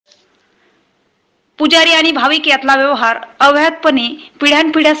पुजारी आणि भाविक यातला व्यवहार अवैधपणे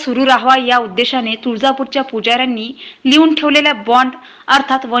पिढ्यानपिढ्या सुरू राहावा या उद्देशाने तुळजापूरच्या पुजाऱ्यांनी लिहून ठेवलेल्या बॉन्ड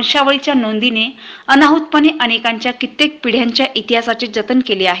अर्थात वंशावळीच्या नोंदीने अनाहूतपणे अनेकांच्या कित्येक पिढ्यांच्या इतिहासाचे जतन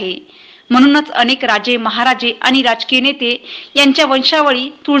केले आहे। म्हणूनच अनेक राजे महाराजे आणि राजकीय नेते यांच्या वंशावळी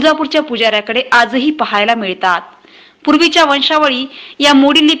तुळजापूरच्या पुजाऱ्याकडे आजही पाहायला मिळतात। पूर्वीच्या वंशावळी या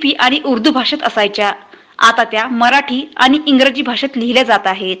मोडी लिपी आणि उर्दू भाषेत असायच्या, आता त्या मराठी आणि इंग्रजी भाषेत लिहिल्या जात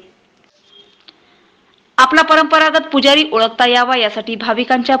आहेत। आपला परंपरागत पुजारी ओळखता यावा यासाठी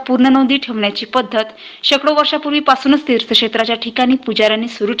भाविकांच्या पूर्ण नोंदी ठेवण्याची पद्धत शेकडो वर्षापूर्वीपासूनच तीर्थक्षेत्राच्या ठिकाणी पुजाऱ्यांनी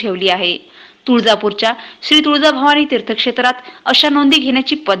सुरू ठेवली आहे। तुळजापूरच्या श्री तुळजाभवानी तीर्थक्षेत्रात अशा नोंदी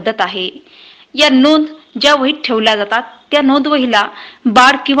घेण्याची पद्धत आहे। या नोंद ज्या वहीत ठेवल्या जातात त्या नोंद वहीला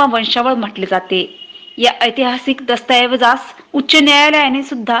बाड किंवा वंशावळ म्हटले जाते। या ऐतिहासिक दस्तऐवजास उच्च न्यायालयाने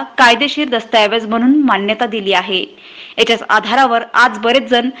सुद्धा कायदेशीर दस्तऐवज म्हणून मान्यता दिली आहे। याच्याच आधारावर आज बरेच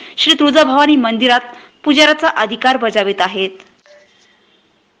जण श्री तुळजाभवानी मंदिरात पुजाराचा अधिकार बजावित आहेत।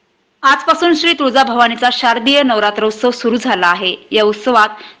 आजपासून श्री तुळजाभवानीचा शारदीय नवरात्रोत्सव सुरू झाला आहे। या उत्सवात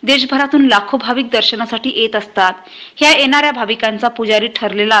देशभरातून लाखो भाविक दर्शनासाठी येत असतात। ह्या येणाऱ्या भाविकांचा पुजारी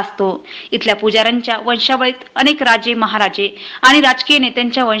ठरलेला असतो। इथल्या पुजाऱ्यांच्या वंशावळीत अनेक राजे महाराजे आणि राजकीय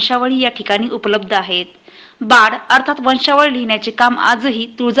नेत्यांच्या वंशावळी या ठिकाणी उपलब्ध आहेत। बाड अर्थात वंशावळ लिहिण्याचे काम आजही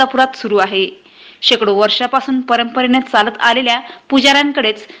तुळजापुरात सुरू आहे। शेकडो वर्षापासून परंपरेने चालत आलेल्या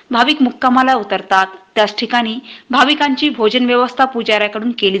पुजाऱ्यांकडेच भाविक मुक्कामाला उतरतात। त्याच ठिकाणी भाविकांची भोजन व्यवस्था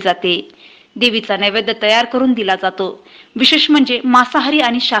पुजाऱ्याकडून केली जाते। देवीचा नैवेद्य तयार करून दिला जातो। विशेष म्हणजे मांसाहारी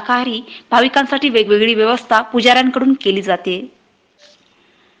आणि शाकाहारी भाविकांसाठी वेगवेगळी व्यवस्था पुजाऱ्यांकडून केली जाते।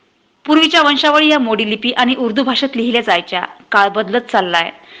 पूर्वीच्या वंशावळी या मोडी लिपी आणि उर्दू भाषेत लिहिल्या जायच्या। काळ बदलत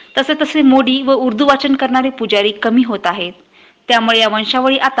चाललाय, तसे तसे मोडी व उर्दू वाचन करणारे पुजारी कमी होत आहेत। त्यामुळे या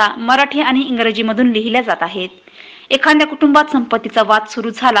वंशावळी आता मराठी आणि इंग्रजीमधून लिहिल्या जात आहेत। एखाद्या कुटुंबात संपत्तीचा वाद सुरू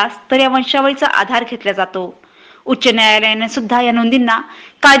झालास तर या वंशावळीचा आधार घेतला जातो। उच्च न्यायालयाने सुद्धा या नोंदींना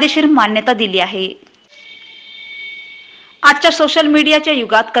कायदेशीर मान्यता दिली आहे। आजच्या सोशल मीडियाच्या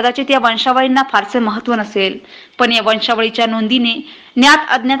युगात कदाचित या वंशावळींना फारसे महत्त्व नसेल, पण या वंशावळीच्या नोंदीने ज्ञात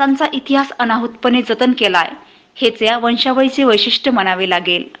अज्ञातांचा इतिहास अनाहूतपणे जतन केलाय। हेच या वंशावळीचे वैशिष्ट्य म्हणावे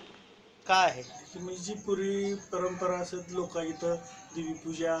लागेल। काय आहे जी पूर्वी परंपरा असत, लोक इथं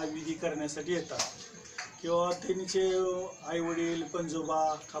देवीपूजा विधी करण्यासाठी येतात किंवा त्यांचे आई वडील पंजोबा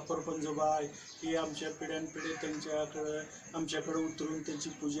खापर पंजोबा हे आमच्या पिढ्यानपिढ्या आमच्याकडे उतरून त्यांची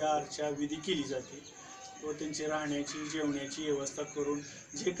पूजा अर्चा विधी केली जाते व त्यांची राहण्याची जेवण्याची व्यवस्था करून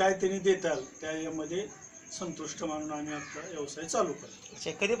जे काय त्यांनी देतात त्यामध्ये संतुष्ट मानून आम्ही आपला व्यवसाय चालू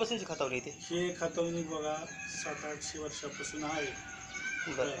करतो। कधीपासून खतावणी येते? हे खतावणी बघा 700-800 वर्षापासून आहे।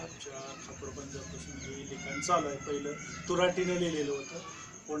 आमच्या खापर पंजाबपासून हे लिखाण चालू आहे। पहिलं तुराटीनं लिहिलेलं होतं,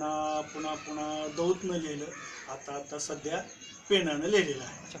 पुन्हा दौतनं लिहिलं, आता सध्या पेनानं लिहिलेलं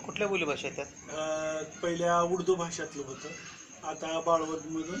आहे। कुठल्या बोलीभाषा आहेत त्यात? पहिल्या उर्दू भाषेतलं होतं, आता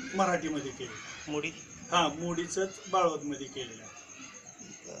बाळवदमधून मराठीमध्ये केलं। मोडी? हां, मोडीचंच बाळवदमध्ये केलेलं आहे।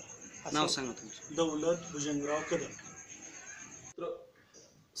 नाव सांगा तुमचं? दौलत भुजंगराव कदम।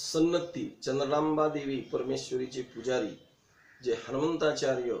 सन्नती चंद्रांबा देवी परमेश्वरीचे पुजारी जे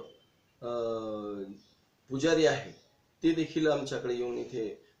हनुमंताचार्य पुजारी आहे ते देखील आमच्याकडे येऊन इथे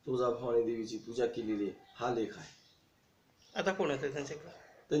तुळजाभवानी देवीची पूजा केलेली हा लेख आहे। आता कोण येते त्यांच्याकडे?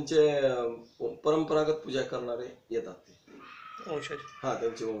 त्यांचे परंपरागत पूजा करणारे येतात ते वंशज? हा,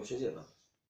 त्यांचे वंशज येतात।